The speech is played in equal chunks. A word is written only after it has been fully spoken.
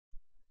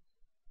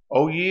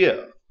Oh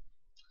yeah,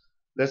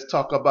 let's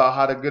talk about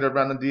how to get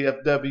around the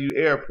DFW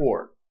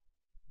Airport.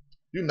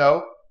 You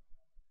know,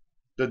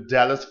 the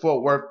Dallas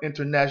Fort Worth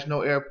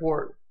International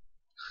Airport.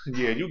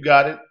 Yeah, you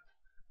got it.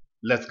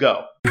 Let's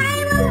go.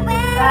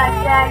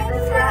 Contact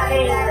the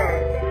station.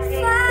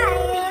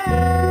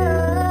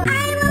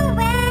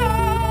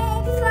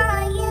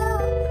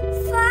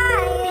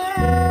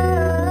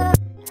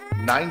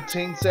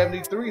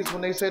 1973 is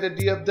when they say the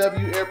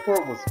DFW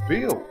Airport was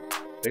built.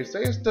 They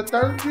say it's the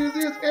third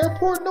busiest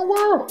airport in the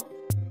world.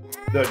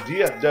 The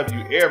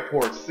DFW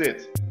Airport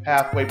sits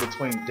halfway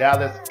between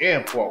Dallas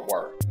and Fort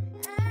Worth.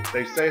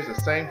 They say it's the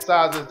same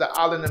size as the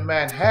island in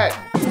Manhattan.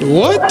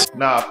 What?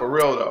 Nah, for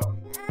real though.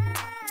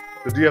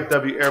 The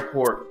DFW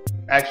Airport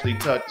actually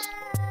touches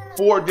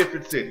four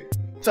different cities.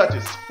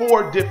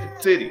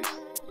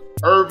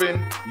 Irving,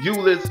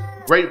 Euless,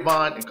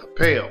 Grapevine, and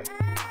Capel.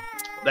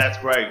 That's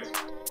great.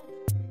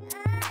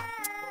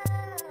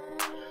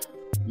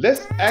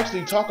 Let's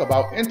actually talk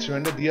about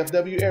entering the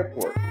DFW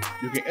Airport.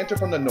 You can enter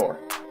from the north,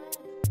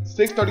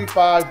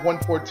 635,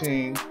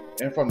 114,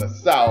 and from the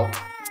south,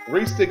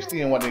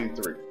 360 and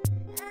 183.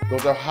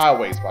 Those are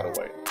highways, by the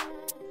way.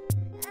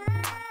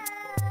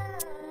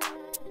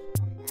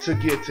 To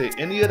get to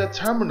any of the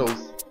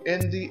terminals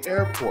in the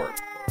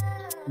airport,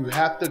 you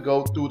have to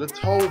go through the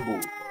toll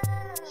booth.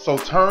 So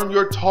turn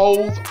your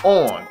tolls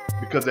on,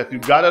 because if you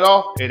got it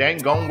off, it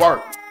ain't gonna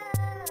work.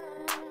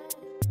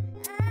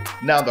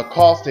 Now the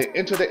cost to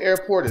enter the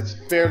airport is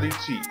fairly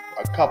cheap,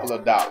 a couple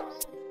of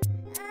dollars.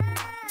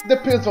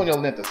 Depends on your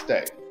length of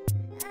stay.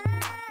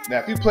 Now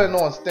if you plan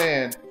on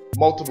staying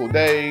multiple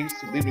days,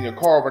 leaving your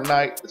car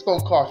overnight, it's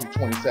gonna cost you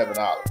 $27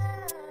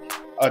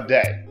 a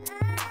day.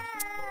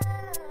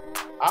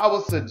 I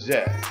would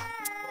suggest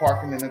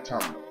parking in the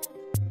terminal.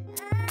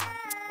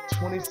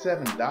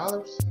 $27?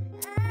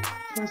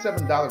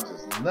 $27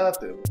 is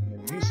nothing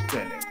when you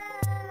spending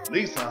at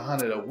least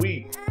 $100 a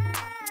week.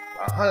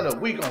 $100 a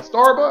week on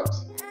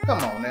Starbucks?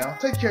 Come on now,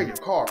 take care of your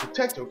car,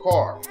 protect your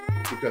car,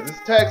 because it's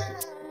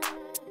Texas.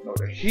 You know,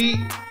 the heat,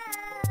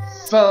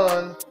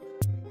 sun,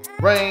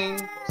 rain,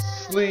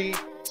 sleet,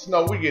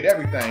 snow, we get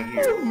everything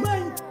here. Oh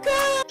my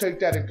God! Take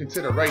that in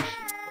consideration.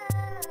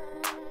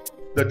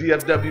 The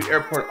DFW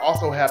Airport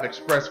also have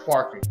express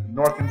parking,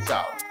 north and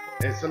south.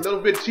 It's a little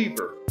bit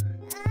cheaper.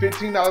 It's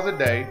 $15 a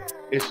day.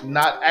 It's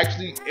not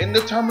actually in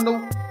the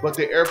terminal, but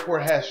the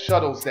airport has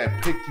shuttles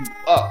that pick you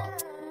up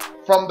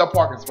from the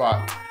parking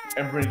spot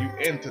and bring you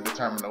into the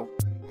terminal.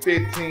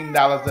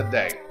 $15 a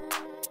day.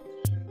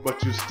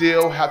 But you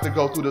still have to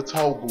go through the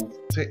toll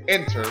booth to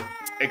enter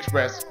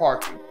express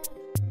parking.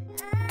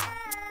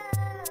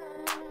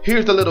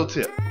 Here's the little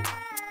tip.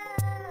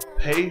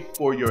 Pay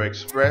for your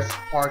express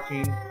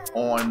parking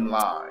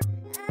online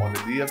on the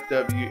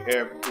DFW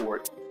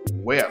Airport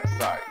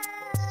website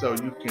so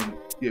you can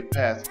get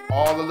past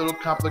all the little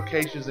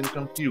complications and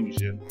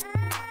confusion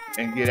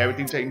and get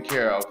everything taken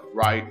care of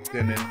right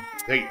then and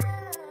there.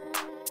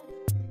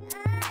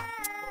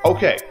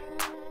 Okay,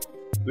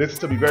 listen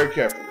to me very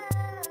carefully.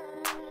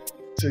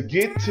 To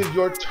get to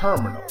your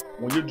terminal,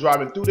 when you're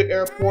driving through the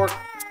airport,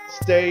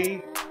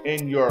 stay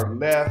in your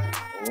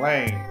left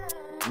lane.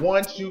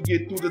 Once you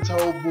get through the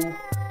toll booth,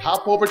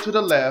 hop over to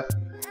the left,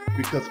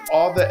 because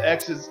all the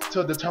exits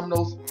to the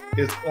terminals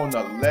is on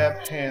the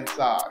left hand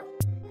side.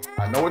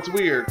 I know it's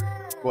weird,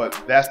 but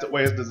that's the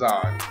way it's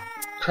designed.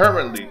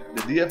 Currently,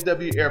 the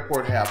DFW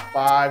Airport have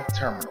 5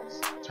 terminals.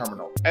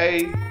 Terminal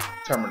A,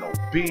 Terminal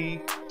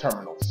B,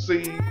 Terminal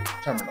C,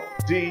 Terminal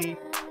D,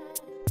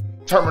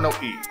 Terminal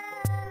E.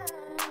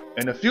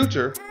 In the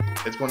future,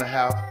 it's going to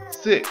have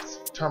 6,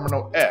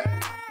 Terminal F,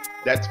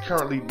 that's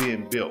currently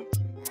being built.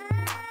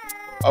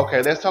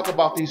 Okay, let's talk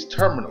about these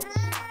terminals.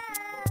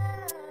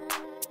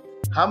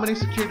 How many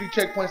security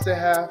checkpoints they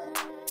have,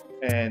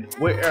 and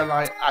what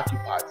airline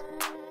occupies them.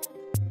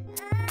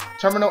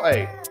 Terminal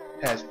A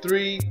has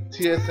 3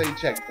 TSA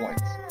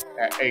checkpoints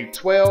at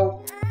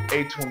A12,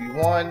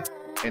 A21,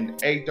 and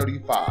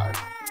A35.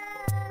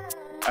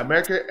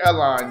 American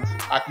Airlines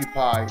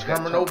occupy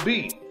Terminal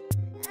B,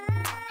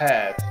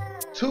 has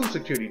 2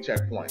 security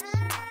checkpoints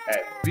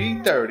at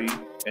B30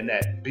 and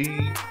at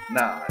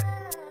B9.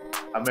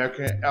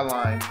 American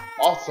Airlines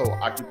also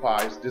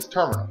occupies this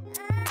terminal.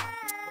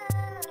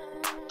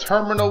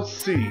 Terminal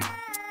C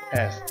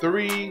has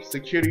 3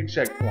 security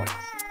checkpoints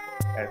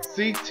at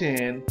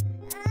C10,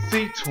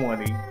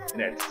 C20,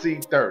 and at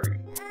C30.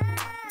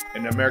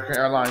 And American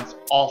Airlines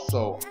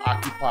also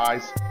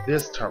occupies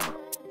this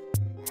terminal.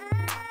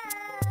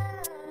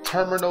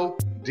 Terminal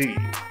D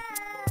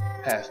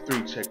has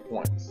 3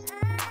 checkpoints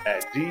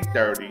at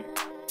D30,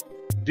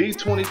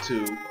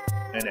 D22,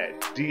 and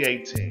at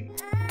D18.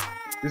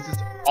 This is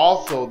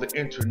also the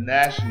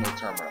international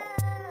terminal.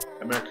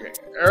 American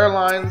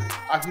Airlines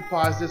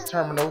occupies this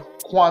terminal,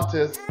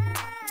 Qantas,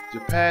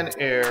 Japan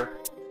Air,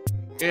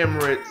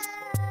 Emirates,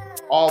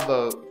 all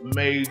the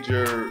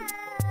major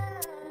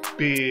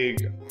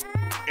big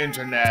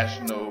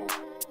international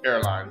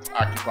airlines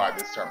occupy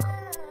this terminal.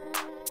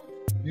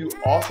 You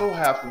also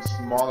have some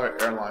smaller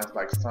airlines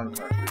like Sun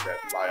Country that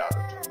fly out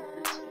of Terminal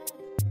B2.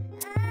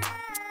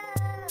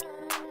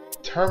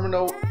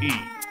 Terminal E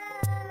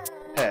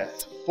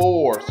has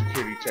 4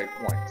 security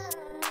checkpoints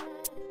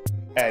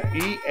at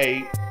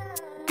E8,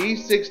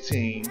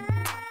 E16,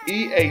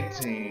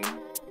 E18,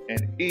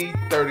 and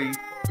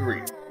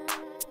E33.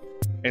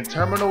 In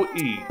Terminal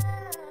E,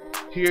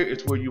 here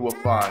is where you will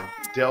find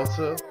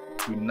Delta,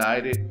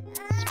 United,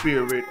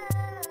 Spirit,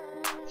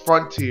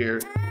 Frontier,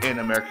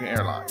 and American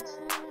Airlines.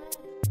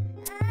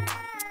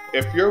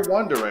 If you're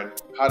wondering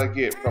how to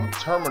get from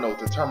terminal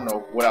to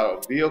terminal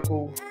without a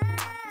vehicle,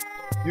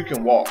 you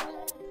can walk,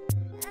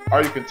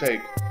 or you can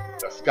take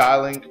the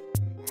Skylink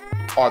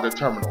or the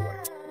terminal link.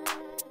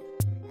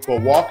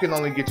 But walking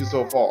only gets you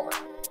so far,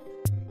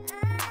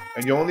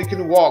 and you only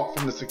can walk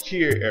from the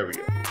secure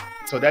area.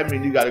 So that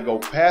means you got to go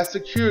past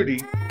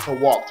security to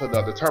walk to the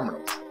other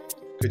terminals,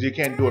 because you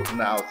can't do it from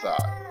the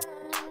outside.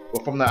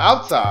 But from the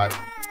outside,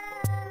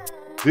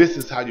 this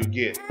is how you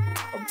get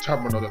from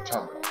terminal to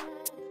terminal.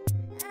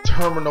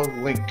 Terminal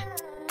link.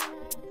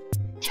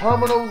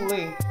 Terminal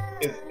link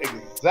is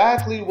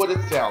exactly what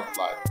it sounds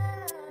like.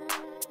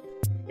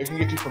 It can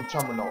get you from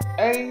Terminal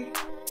A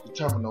to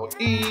Terminal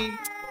E,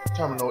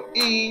 Terminal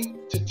E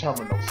to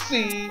Terminal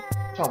C,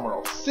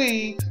 Terminal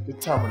C to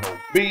Terminal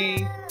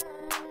B.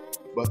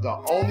 But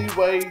the only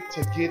way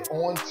to get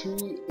onto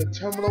the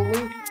terminal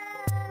link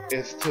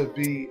is to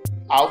be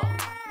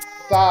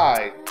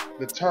outside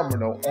the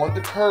terminal on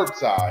the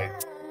curbside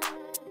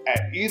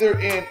at either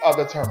end of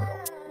the terminal.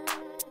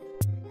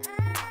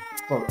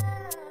 From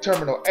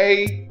Terminal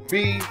A,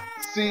 B,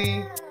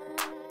 C,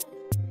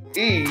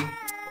 E,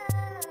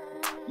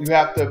 you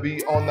have to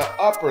be on the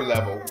upper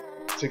level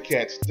to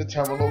catch the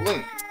terminal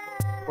link.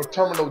 For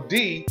Terminal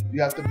D,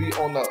 you have to be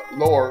on the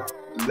lower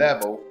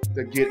level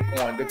to get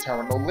on the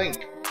terminal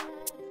link.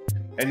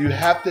 And you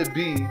have to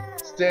be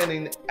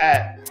standing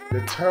at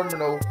the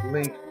terminal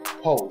link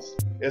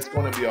post. It's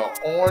going to be an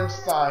orange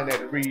sign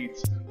that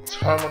reads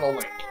Terminal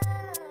Link.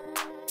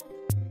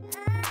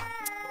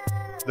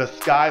 The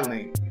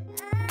Skylink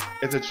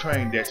is a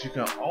train that you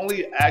can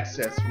only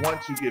access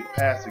once you get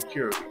past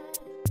security.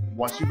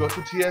 Once you go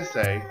through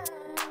TSA,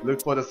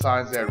 look for the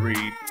signs that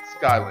read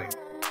Skylink.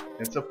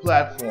 It's a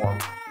platform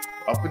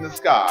up in the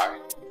sky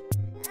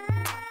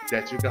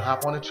that you can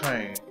hop on a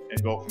train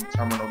and go from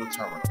terminal to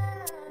terminal.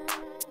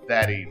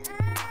 That easy.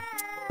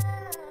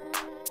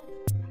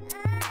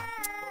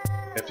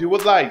 If you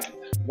would like,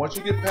 once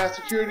you get past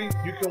security,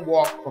 you can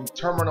walk from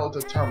terminal to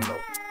terminal,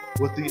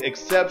 with the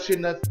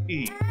exception of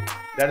E.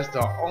 That is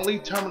the only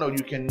terminal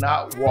you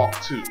cannot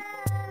walk to.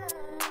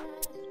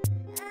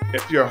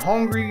 If you're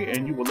hungry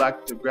and you would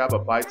like to grab a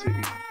bite to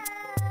eat,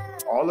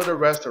 all of the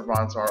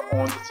restaurants are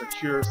on the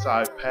secure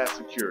side past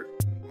security.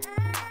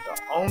 The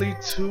only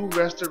 2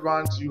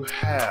 restaurants you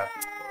have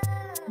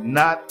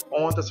not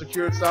on the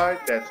secure side,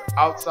 that's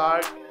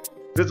outside,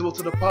 visible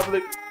to the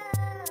public,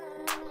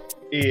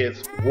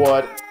 is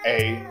What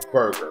a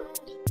Burger.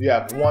 You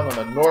have one on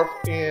the north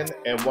end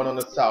and one on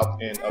the south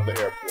end of the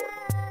airport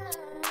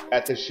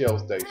at the Shell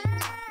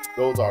stations.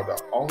 Those are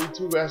the only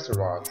 2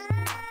 restaurants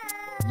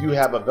you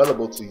have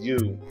available to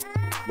you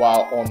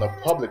while on the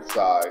public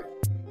side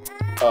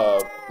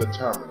of the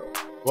terminal.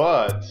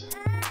 But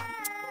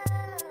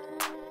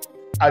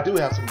I do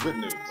have some good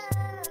news.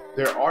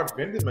 There are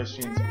vending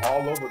machines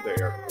all over the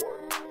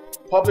airport,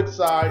 public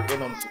side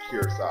and on the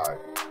secure side.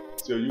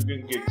 So you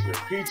can get your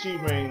peachy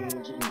rings,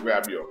 you can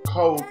grab your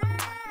Coke,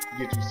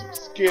 get you some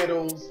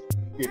Skittles,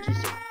 get you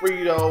some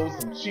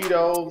Fritos, some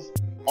Cheetos,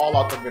 all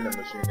out the vending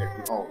machine if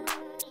you're hungry.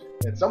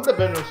 And some of the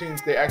vending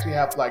machines, they actually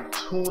have like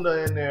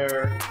tuna in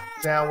there,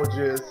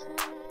 sandwiches,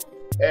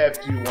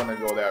 if you want to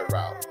go that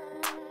route.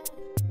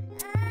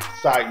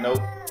 Side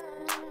note,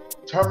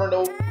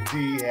 Terminal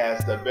D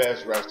has the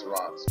best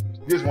restaurants.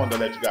 Just wanted to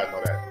let you guys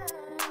know that.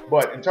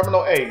 But in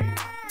Terminal A,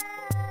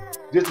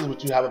 this is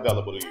what you have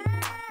available to you.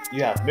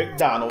 You have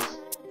McDonald's,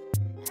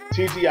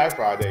 TGI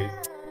Fridays,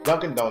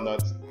 Dunkin'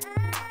 Donuts,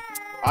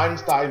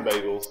 Einstein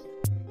Bagels,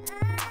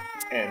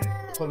 and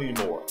plenty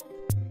more.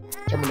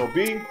 Terminal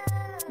B,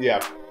 you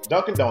have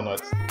Dunkin'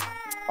 Donuts,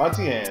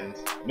 Auntie Anne's,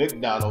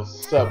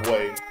 McDonald's,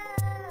 Subway,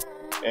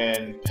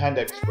 and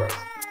Panda Express.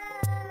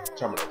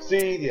 Terminal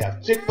C, you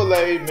have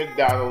Chick-fil-A,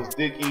 McDonald's,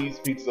 Dickies,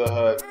 Pizza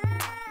Hut,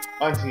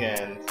 Auntie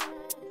Anne's,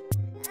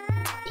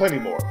 plenty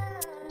more.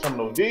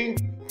 Terminal D,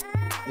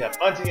 you have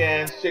Auntie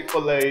Anne's,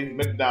 Chick-fil-A,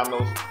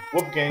 McDonald's,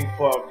 Wolfgang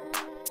Puck,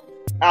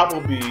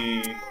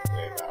 Applebee's,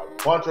 and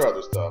a bunch of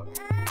other stuff.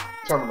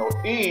 Terminal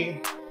E,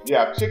 you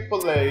have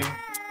Chick-fil-A,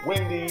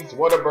 Wendy's,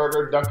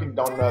 Whataburger, Dunkin'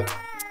 Donuts,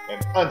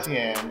 and Auntie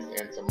Anne's,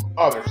 and some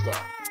other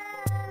stuff.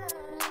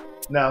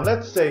 Now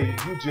let's say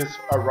you just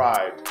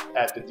arrived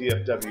at the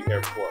DFW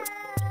Airport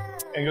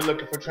and you're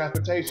looking for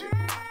transportation,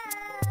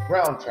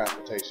 ground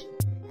transportation.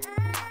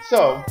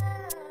 So,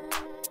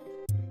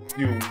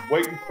 you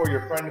waiting for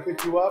your friend to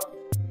pick you up?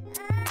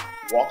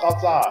 Walk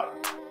outside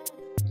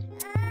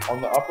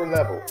on the upper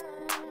level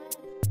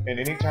in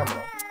any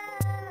terminal.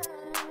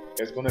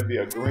 There's going to be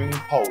a green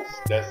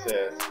post that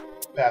says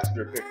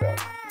passenger pickup.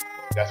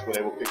 That's where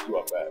they will pick you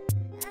up at.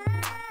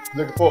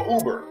 Looking for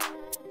Uber?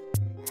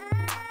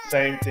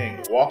 Same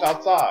thing. Walk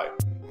outside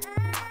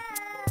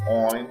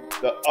on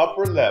the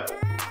upper level,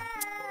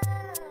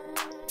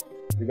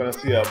 you're going to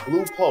see a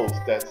blue post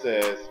that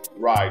says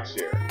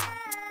rideshare.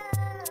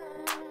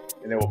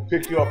 And it will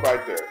pick you up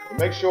right there. So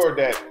make sure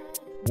that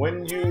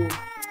when you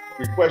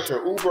request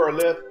your Uber or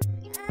Lyft,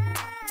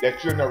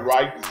 that you're in the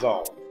right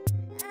zone.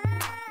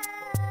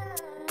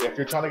 If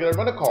you're trying to get a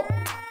rental car,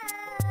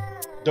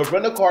 the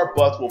rental car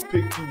bus will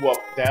pick you up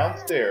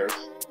downstairs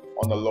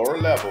on the lower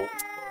level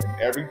in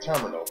every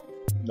terminal.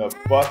 The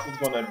bus is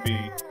going to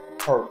be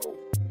purple,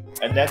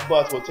 and that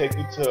bus will take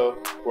you to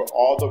where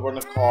all the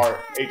rental car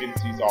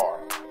agencies are.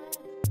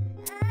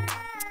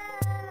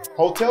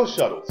 Hotel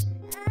shuttles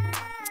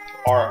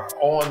are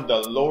on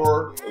the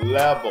lower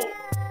level.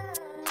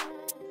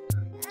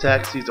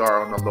 Taxis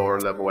are on the lower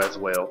level as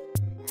well.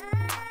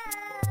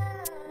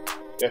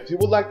 If you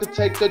would like to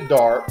take the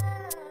DART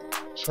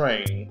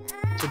train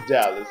to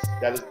Dallas,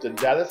 that is the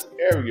Dallas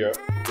area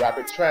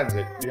rapid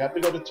transit, you have to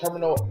go to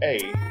Terminal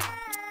A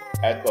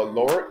at the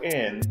lower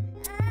end,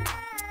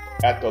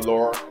 at the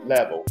lower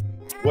level.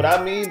 What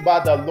I mean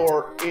by the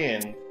lower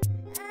end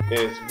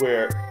is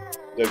where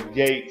the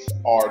gates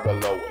are the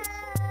lowest.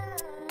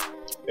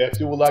 If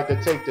you would like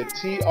to take the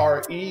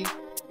TRE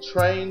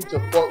train to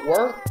Fort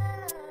Worth,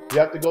 you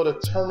have to go to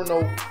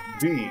Terminal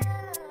B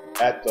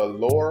at the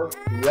lower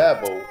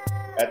level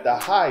at the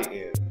high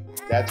end.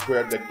 That's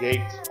where the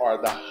gates are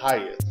the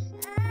highest.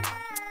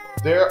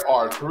 There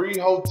are 3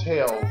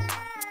 hotels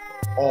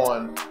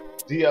on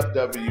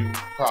DFW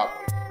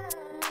property.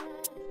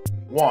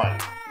 1,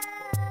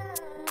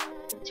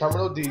 in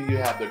Terminal D, you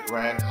have the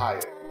Grand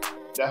Hyatt.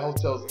 That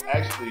hotel is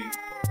actually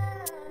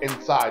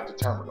inside the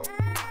terminal,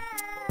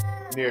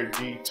 near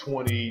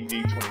D20,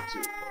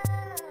 D22.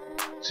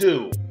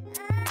 2,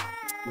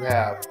 you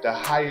have the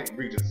Hyatt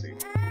Regency.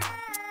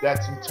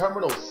 That's in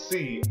Terminal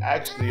C,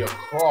 actually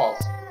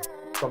across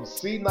from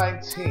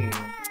C19.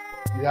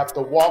 You have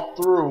to walk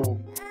through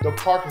the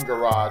parking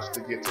garage to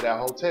get to that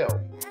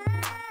hotel.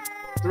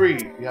 3,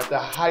 you have the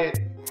Hyatt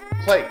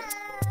Place.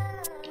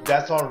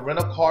 That's on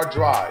Rental Car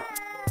Drive,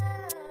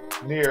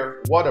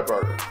 near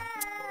Whataburger,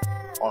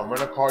 on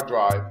Rental Car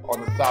Drive on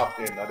the south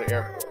end of the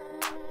airport.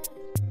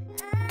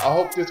 I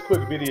hope this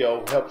quick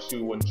video helps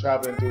you when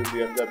traveling through the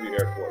DFW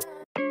Airport.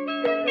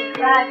 This is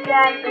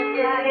Blackjack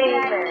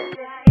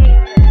Entertainment.